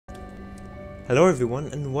Hello everyone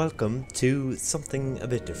and welcome to something a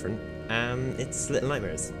bit different. It's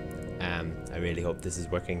LittleNightmares. I really hope this is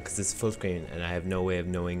working because it's full screen and I have no way of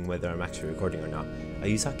knowing whether I'm actually recording or not. I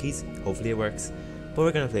use hotkeys, hopefully it works, but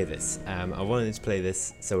we're gonna play this. I wanted to play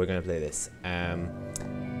this, so we're gonna play this.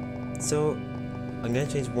 So I'm gonna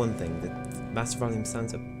change one thing. The master volume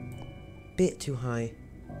sounds a bit too high.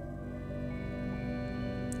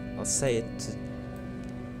 I'll say it to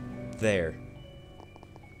there.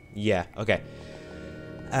 Yeah, okay.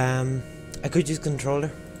 I could use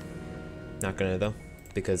controller. Not gonna though,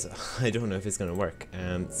 because I don't know if it's gonna work.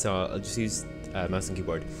 So I'll just use mouse and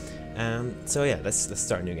keyboard. So yeah, let's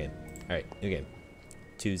start a new game. All right, new game.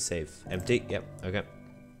 Choose save. Empty. Yep. Okay.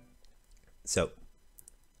 So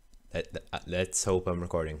let's hope I'm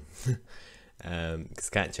recording. Cause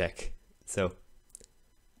can't check. So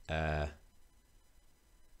come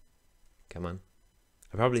on.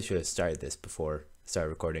 I probably should have started this before I started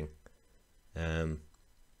recording.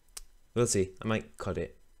 We'll see. I might cut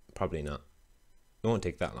it. Probably not. It won't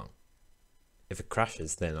take that long. If it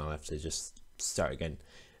crashes, then I'll have to just start again.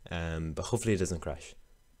 But hopefully it doesn't crash.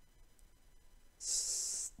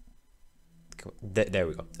 There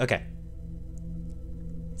we go. Okay.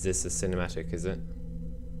 Is this a cinematic, is it?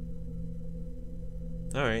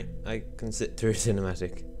 Alright, I can sit through a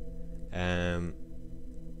cinematic.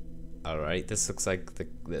 Alright, this looks like the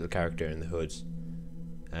little character in the hood.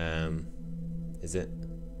 Is it?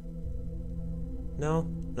 No,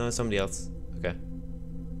 it's somebody else. Okay.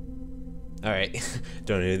 Alright,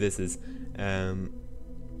 don't know who this is.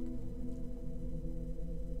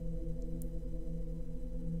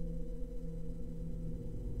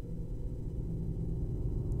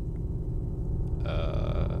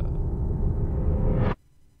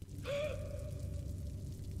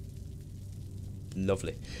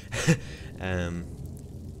 Lovely.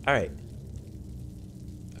 Alright.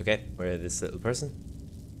 Okay, we're this little person.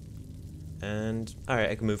 And alright,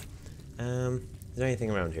 I can move. Is there anything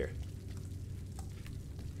around here?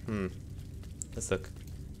 Let's look.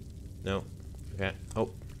 No. Okay. Oh,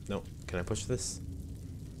 no. Can I push this?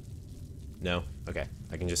 No. Okay.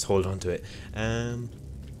 I can just hold on to it.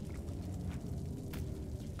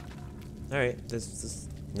 Alright, there's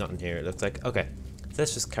nothing here, it looks like. Okay. So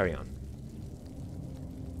let's just carry on.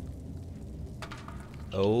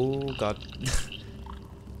 Oh god.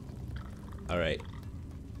 Alright.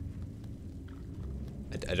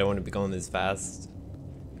 I don't want to be going this fast.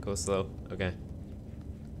 Go slow. Okay.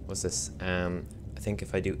 What's this? I think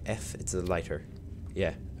if I do F, it's a lighter.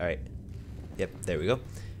 Yeah, alright. Yep, there we go.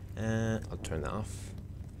 I'll turn that off.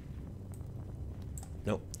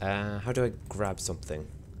 Nope. How do I grab something?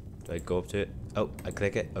 Do I go up to it? Oh, I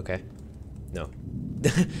click it. Okay. No.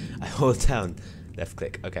 I hold down. Left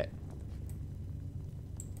click. Okay.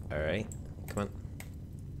 Alright. Come on.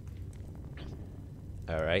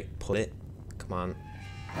 Alright. Pull it. Come on.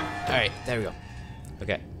 Alright. There we go.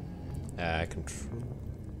 Okay. Control.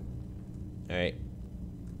 Alright.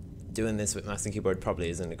 Doing this with mouse and keyboard probably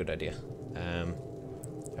isn't a good idea.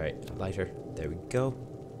 Alright. Lighter. There we go.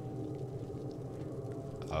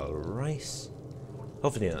 Alright.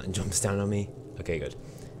 Hopefully nothing jumps down on me. Okay, good.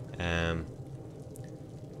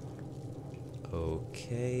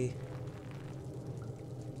 Okay.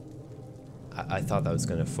 I thought that was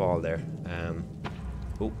gonna fall there.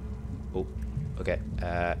 Oh, okay.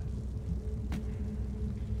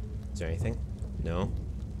 Is there anything? No.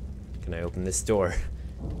 Can I open this door?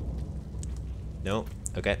 No.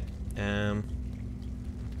 Okay.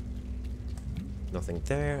 Nothing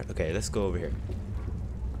there. Okay, let's go over here.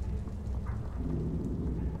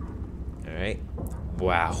 Alright.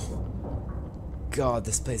 Wow. God,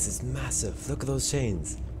 this place is massive. Look at those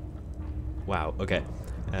chains. Wow. Okay.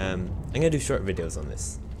 I'm gonna do short videos on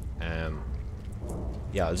this.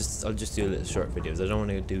 Yeah, I'll just do little short videos. I don't want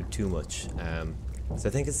to do too much. So I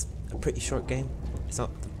think it's a pretty short game. It's not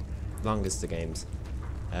the longest of games.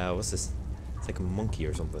 What's this? It's like a monkey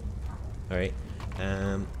or something. Alright.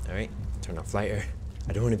 Alright. Turn off lighter.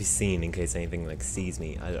 I don't want to be seen in case anything like sees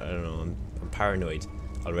me. I don't know. I'm paranoid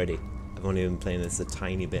already. I've only been playing this a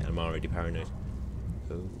tiny bit. I'm already paranoid.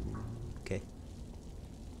 Oh. Okay.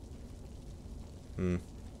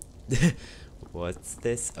 What's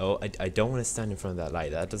this? Oh, I don't want to stand in front of that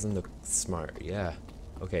light. That doesn't look smart. Yeah.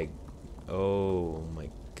 Okay. Oh my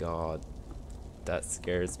god. That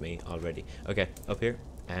scares me already. Okay, up here.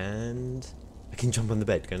 And I can jump on the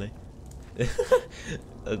bed, can I?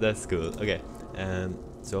 That's cool. Okay.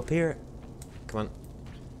 So up here. Come on.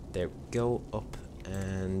 There we go. Up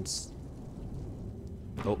and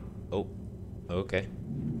oh. Okay.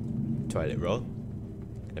 Toilet roll.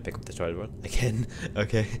 Can I pick up the toilet roll? I can.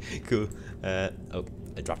 Okay, cool. Oh,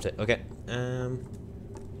 I dropped it. Okay.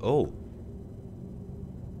 Oh.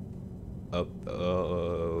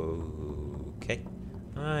 Okay.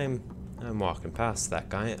 I'm walking past that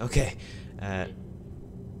guy. Okay.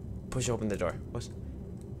 Push open the door. What?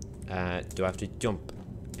 Do I have to jump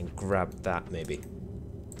and grab that maybe?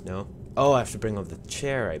 No? Oh, I have to bring up the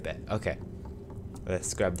chair, I bet. Okay.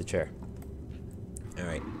 Let's grab the chair.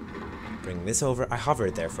 Alright. Bring this over. I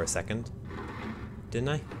hovered there for a second. Didn't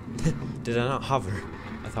I? Did I not hover?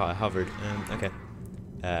 I thought I hovered. Okay.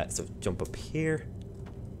 So jump up here.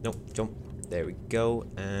 Nope, jump. There we go.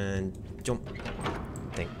 And jump.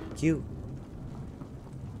 Thank you.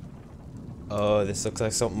 Oh, this looks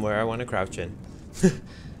like something where I want to crouch in.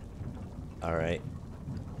 Alright.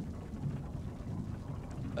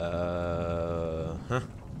 Huh?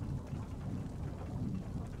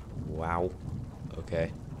 Wow.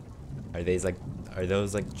 Okay. Are those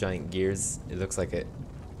like giant gears? It looks like it.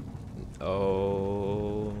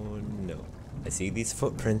 Oh no. I see these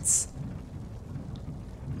footprints.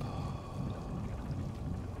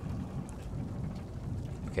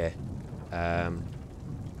 Okay.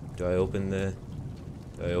 Do I open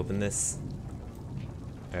this?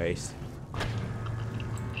 Alright.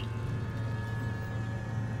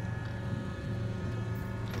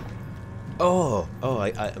 Oh,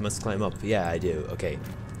 I must climb up. Yeah, I do. Okay.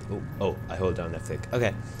 Oh, I hold down that click.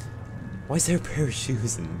 Okay. Why is there a pair of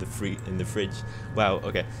shoes in the fridge? Wow.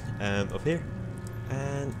 Okay. Up here.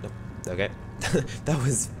 And no. Okay. That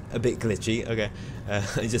was a bit glitchy. Okay.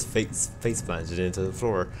 I just face planted into the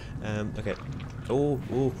floor. Okay.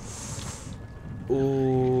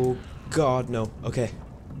 Oh God, no. Okay.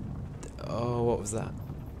 Oh, what was that?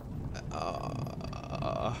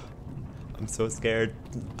 I'm so scared.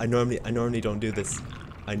 I normally don't do this.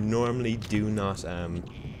 I normally do not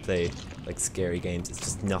play like scary games. It's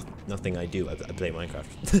just nothing I do. I play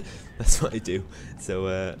Minecraft. That's what I do.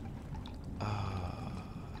 So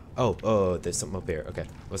oh, there's something up here. Okay,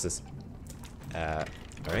 what's this?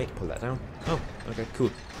 Alright, pull that down. Oh, okay, cool.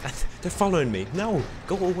 They're following me. No,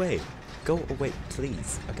 go away. Go away,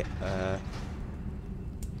 please. Okay,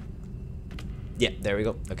 yeah, there we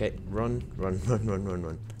go. Okay, run.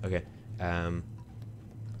 Okay,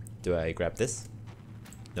 do I grab this?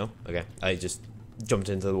 No? Okay, I just jumped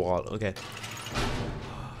into the wall. Okay.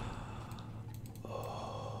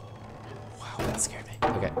 Oh, wow, that scared me.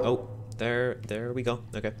 Okay, oh, there we go.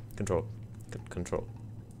 Okay, control.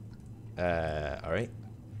 Alright.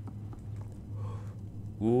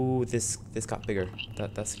 Ooh, this got bigger.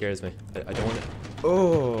 That scares me. I don't want it.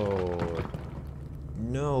 Oh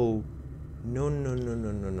no.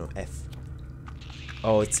 No. F.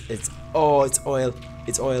 Oh, it's oil.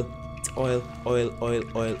 It's oil. Oil.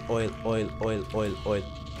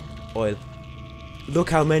 Look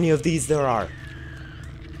how many of these there are.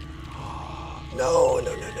 No.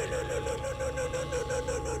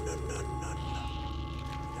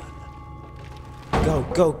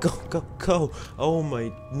 Go. Oh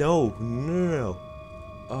my, no.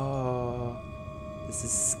 Oh, this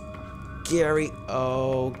is scary.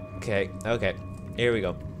 Okay. Here we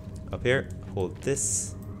go. Up here, hold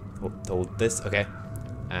this. Hold this. Okay.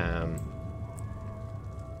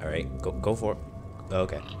 Alright, go for it.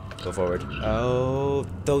 Okay, go forward. Oh,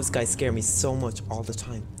 those guys scare me so much all the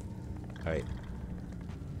time. Alright.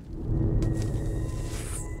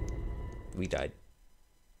 We died.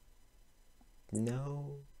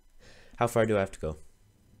 No. How far do I have to go?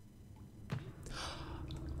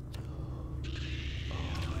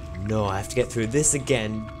 No, I have to get through this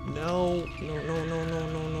again. No.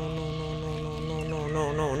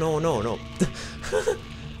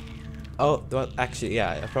 Oh, well, actually,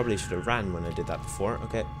 yeah, I probably should have ran when I did that before.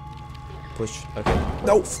 Okay. Push. Okay.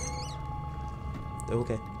 No!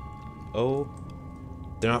 Okay. Oh.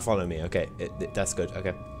 They're not following me. Okay. That's good.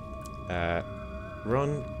 Okay.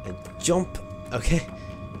 Run and jump. Okay.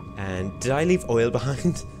 And did I leave oil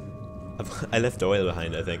behind? I left oil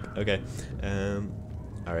behind, I think. Okay.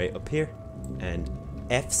 Alright, up here. And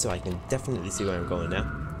F, so I can definitely see where I'm going now.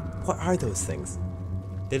 What are those things?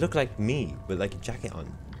 They look like me with like a jacket on,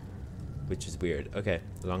 which is weird. Okay,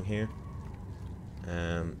 along here.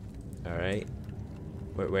 Alright.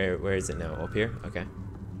 Where is it now? Up here? Okay.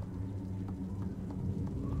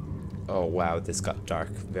 Oh wow, this got dark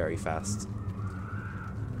very fast.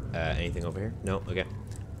 Anything over here? No, okay.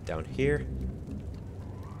 Down here.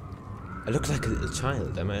 I look like a little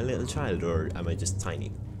child. Am I a little child or am I just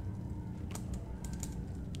tiny?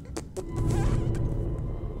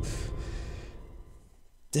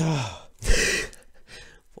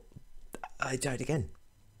 I died again.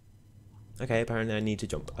 Okay, apparently I need to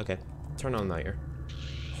jump. Okay, turn on lighter.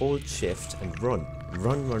 Hold shift and run.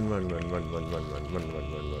 Run, run, run, run, run, run, run, run, run, run,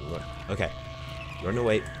 run, run, run. Okay. Run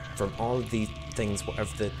away from all of these things,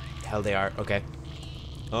 whatever the hell they are. Okay.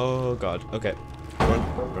 Oh god. Okay. Run,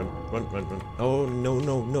 run, run, run, run. Oh no,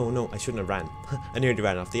 no, no, no. I shouldn't have ran. I nearly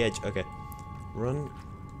ran off the edge. Okay. Run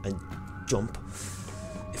and jump.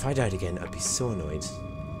 If I died again, I'd be so annoyed.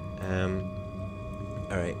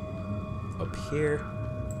 Alright. Up here.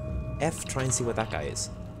 F, try and see what that guy is.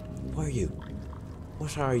 Who are you?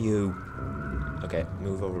 What are you? Okay,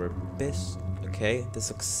 move over a bit. Okay, this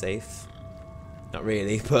looks safe. Not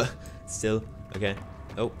really, but still. Okay.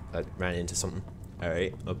 Oh, I ran into something.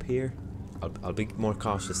 Alright, up here. I'll be more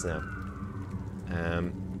cautious now.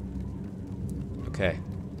 Okay.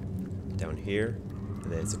 Down here.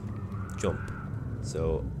 And then it's a jump.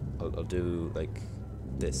 So, I'll do like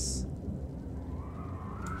this.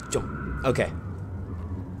 Jump. Okay.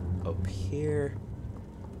 Up here.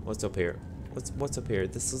 What's up here? What's up here?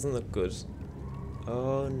 This doesn't look good.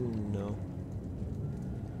 Oh no.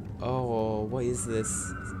 Oh, what is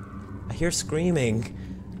this? I hear screaming.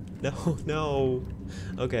 No, no.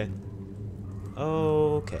 Okay.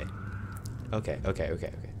 Okay. Okay, okay,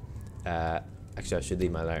 okay, okay. Actually, I should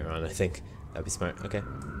leave my light on, I think. That'd be smart. Okay.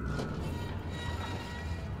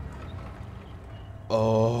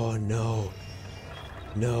 Oh, no.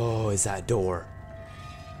 No, is that door?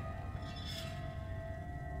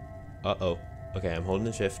 Uh-oh. Okay, I'm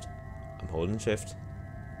holding shift. I'm holding shift.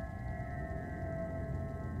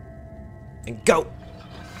 And go!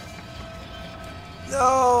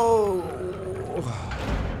 No!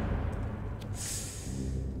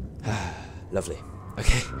 Lovely.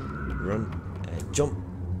 Okay. Run and jump.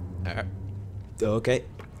 Okay.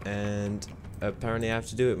 And apparently I have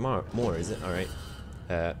to do it more, is it? Alright.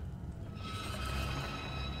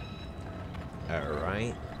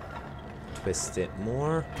 Alright. Twist it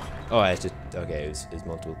more. Oh, I have to... Okay, it was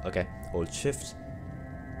multiple. Okay. Hold shift.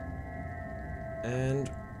 And...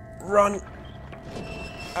 run!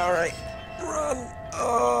 Alright. Run!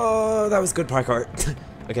 Oh, that was good parkour.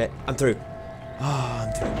 Okay, I'm through. Oh,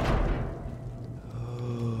 I'm through.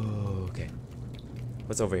 Oh, okay.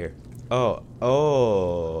 What's over here? Oh,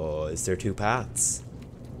 oh, is there two paths?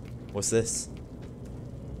 What's this?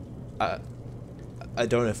 I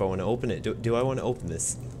don't know if I want to open it. Do I want to open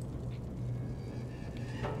this?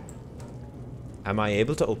 Am I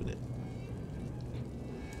able to open it?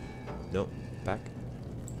 No. Back.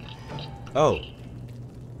 Oh.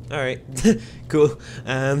 Alright. Cool.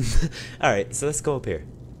 Alright, so let's go up here.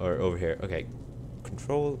 Or over here. Okay.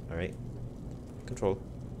 Control. Alright. Control.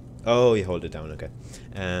 Oh, you hold it down. Okay.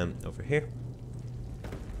 Over here.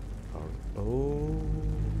 Oh.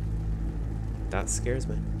 That scares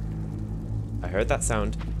me. I heard that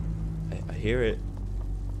sound. I hear it.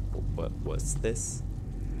 What's this?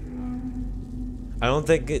 I don't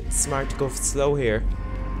think it's smart to go slow here.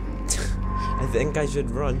 I think I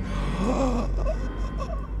should run.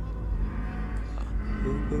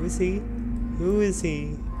 Who is he? Who is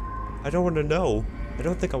he? I don't want to know. I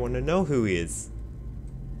don't think I want to know who he is.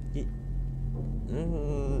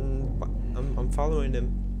 I'm following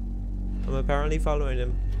him. I'm apparently following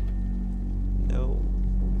him. No.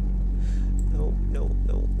 No, no,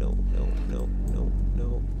 no, no, no, no, no,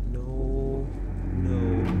 no, no,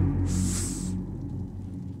 no.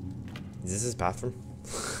 Is this his bathroom?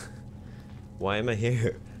 Why am I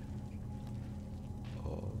here?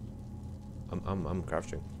 Oh, I'm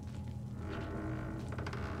crouching.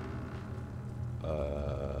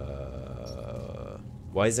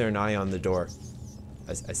 Why is there an eye on the door?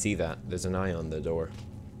 I see that. There's an eye on the door.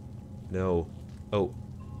 No. Oh.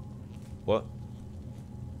 What?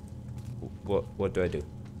 What do I do?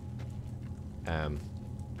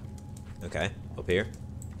 Okay. Up here.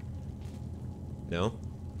 No.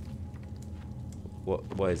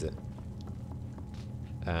 What is it?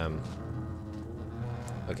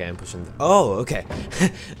 Okay, I'm pushing. Oh, okay.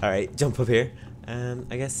 All right, jump up here.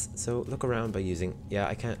 I guess so. Look around by using. Yeah,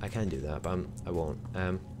 I can do that, but I won't.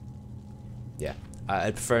 Yeah,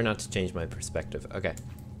 I'd prefer not to change my perspective. Okay.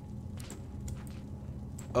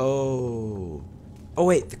 Oh. Oh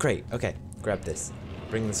wait, the crate. Okay, grab this.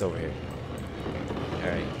 Bring this over here. All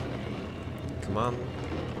right. Come on,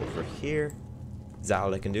 over here. Is that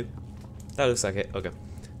all I can do? That looks like it. Okay.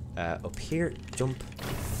 Up here, jump.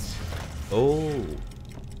 Oh.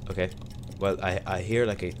 Okay. Well, I hear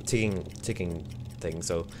like a ticking thing,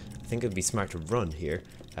 so I think it'd be smart to run here.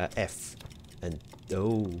 F. And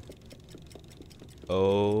oh.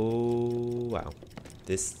 Oh wow.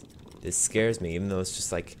 This scares me, even though it's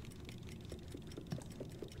just like.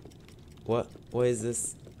 What is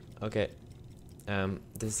this? Okay.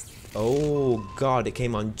 This. Oh god, it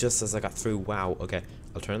came on just as I got through. Wow. Okay.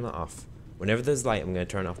 I'll turn that off. Whenever there's light, I'm gonna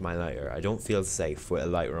turn off my lighter. I don't feel safe with a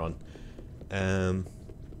lighter on.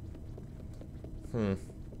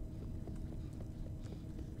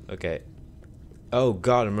 Okay. Oh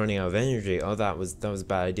god, I'm running out of energy. Oh, that was a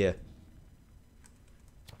bad idea.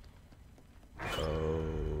 Oh.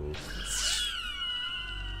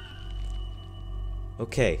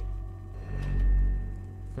 Okay.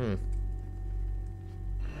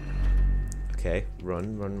 Okay.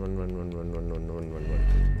 Run.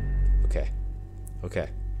 Okay. Okay.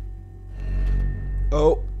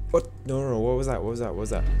 Oh! What? No. What was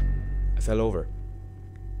that? I fell over.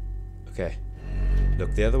 Okay.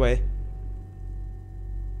 Look the other way.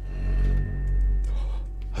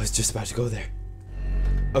 I was just about to go there.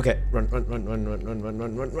 Okay. Run.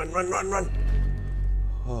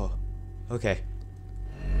 Oh. Okay.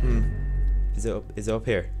 Is it up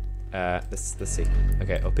here? Let's see.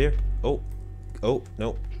 Okay, up here. Oh,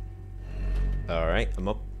 no. All right, I'm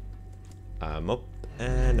up,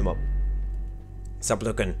 and I'm up. Stop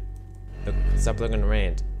looking. Look, stop looking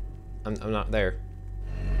around. I'm not there.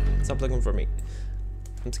 Stop looking for me.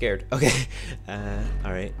 I'm scared. Okay.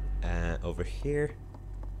 All right. Over here.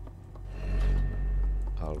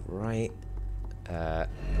 All right.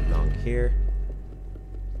 Along here.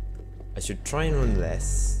 I should try and run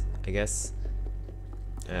less, I guess.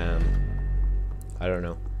 I don't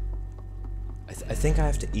know. I think I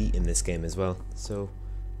have to eat in this game as well. So,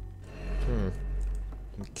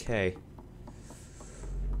 okay.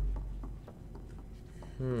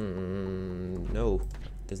 No.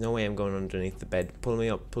 There's no way I'm going underneath the bed. Pull me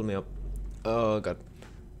up. Oh god.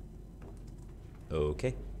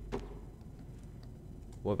 Okay.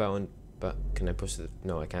 What about but can I push the...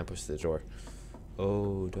 No, I can't push the door.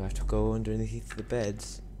 Oh, do I have to go underneath the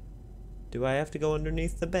beds? Do I have to go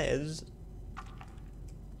underneath the beds?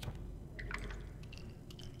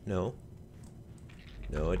 No.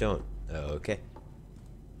 No, I don't. Okay.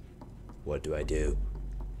 What do I do?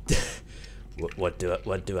 What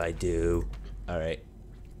do I do? All right.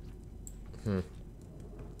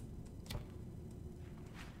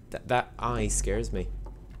 That eye scares me.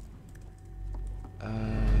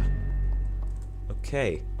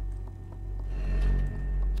 Okay.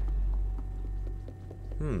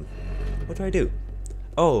 What do I do?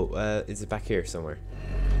 Oh, is it back here somewhere?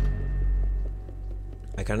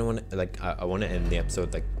 I kind of want to, like, I want to end the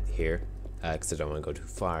episode, like, here, because I don't want to go too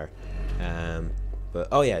far. But,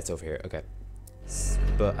 oh yeah, it's over here, okay.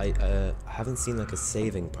 But I haven't seen, like, a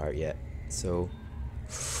saving part yet, so...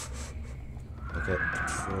 Okay,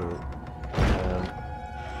 control.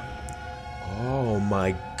 Oh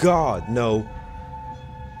my god, no!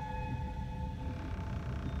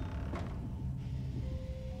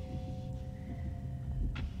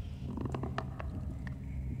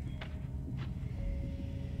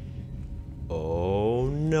 Oh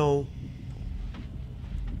no.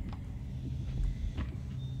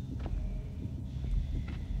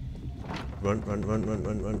 Run. Run.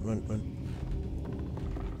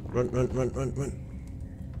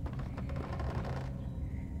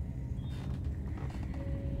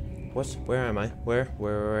 What? Where am I? Where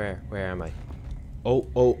am I? Oh.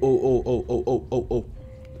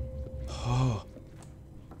 Oh.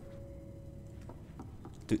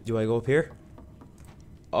 Do I go up here?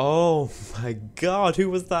 Oh my god, who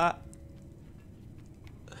was that?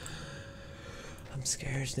 I'm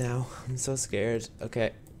scared now. I'm so scared.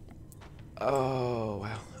 Okay. Oh,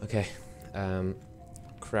 wow. Okay.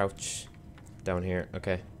 Crouch down here.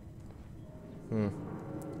 Okay. I'm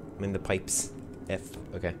in the pipes. F.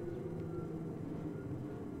 Okay.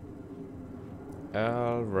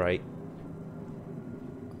 Alright.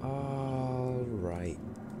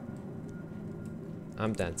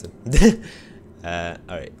 I'm dancing.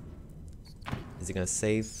 Alright. Is he gonna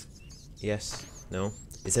save? Yes? No?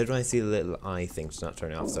 It said when I see the little eye thing to not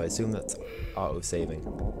turn it off, so I assume that's auto-saving.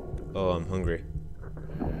 Oh, I'm hungry.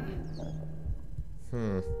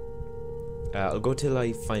 I'll go till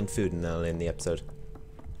I find food and then I'll end the episode.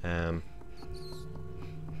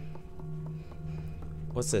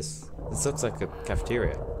 What's this? This looks like a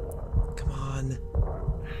cafeteria. Come on.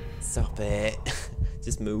 Stop it.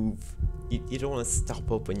 Just move. You don't want to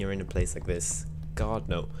stop up when you're in a place like this. God,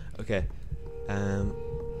 no. Okay.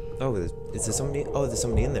 Oh, is there somebody? Oh, there's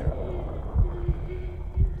somebody in there.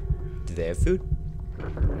 Do they have food?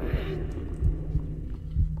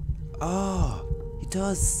 Oh, he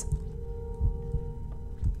does.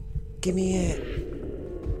 Give me it.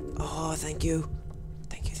 Oh, thank you.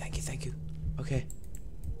 Thank you. Okay.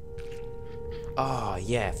 Oh,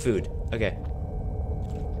 yeah, food. Okay.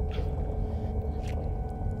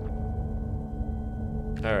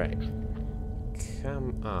 Alright.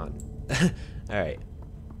 Come on. Alright.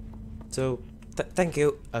 So, thank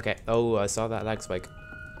you. Okay. Oh, I saw that lag spike.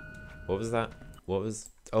 What was that? What was...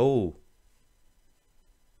 Oh.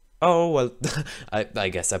 Oh, well, I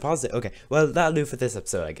guess I paused it. Okay, well, that'll do for this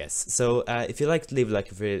episode, I guess. So, if you liked, leave a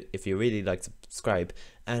like. If you really like, subscribe.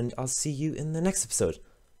 And I'll see you in the next episode.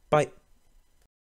 Bye.